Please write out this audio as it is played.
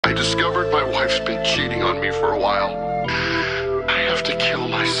I discovered my wife's been cheating on me for a while. I have to kill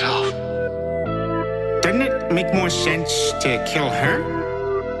myself. Doesn't it make more sense to kill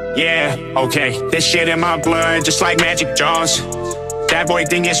her? Yeah, okay, this shit in my blood, just like Magic Jaws. That boy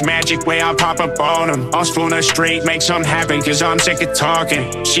think it's magic, way I pop up on him. I'll spoon her straight, make something happen, cause I'm sick of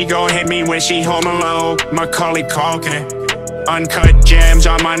talking. She gon' hit me when she home alone, Macaulay Culkin. Uncut gems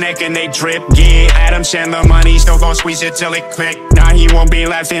on my neck and they drip, yeah. Adam Sandler money, still gon' squeeze it till it click. Now he won't be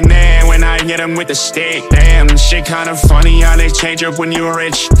left in there when I hit him with the stick. Damn, this shit kinda funny how they change up when you're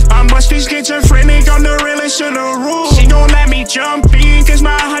rich. I must be schizophrenic, I'm the realest in the room. She gon' let me jump in, cause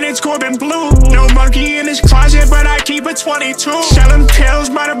my 100's Corbin blue. No monkey in his closet, but I keep a 22. Selling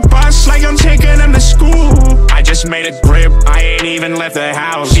pills by the bus like I'm taking them to school. I just made a grip, I ain't even left the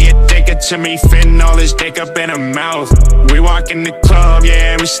house. She addicted to me, fitting all his dick up in her mouth. We walk in the club,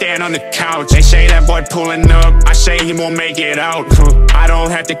 yeah, we stand on the couch. They say that boy pulling up, I say he won't make it out. I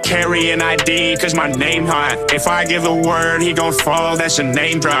don't have to carry an ID, cause my name hot. If I give a word, he gon' fall, that's a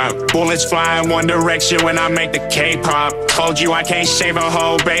name drop. Bullets fly in one direction when I make the K-pop. Told you I can't save a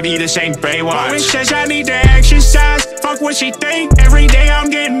hoe, baby, this ain't Baywatch. Always says I need to exercise, fuck what she think. Every day I'm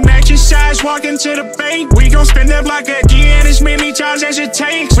getting exercise, walking to the bank. We gon' spin that block again as many times as it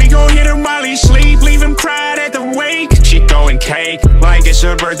takes. We gon' hit him while he sleep, leave him cried at the wake. She throwing cake like it's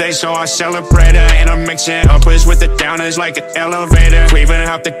her birthday, so I celebrate her. And I'm mixing uppers with the downers like an elevator. Weaving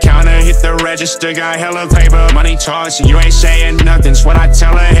up the counter, hit the register, got hella paper. Money talks and you ain't saying nothing's what I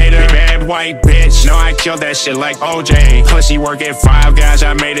tell a hater. Bad white bitch, know I killed that shit like OJ. Pussy work at 5 guys,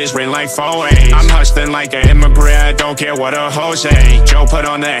 I made his rent like 4A's. I'm hustling like an immigrant, I don't care what a hoe say. Joe put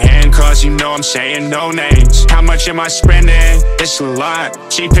on the handcuffs, you know I'm saying no names. How much am I spending? It's a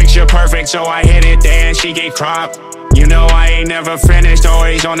lot. She picture perfect, so I hit it, then she get cropped. You know I ain't never finished,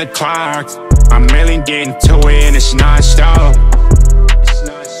 always on the clock. I'm really getting to it and it's non-stop.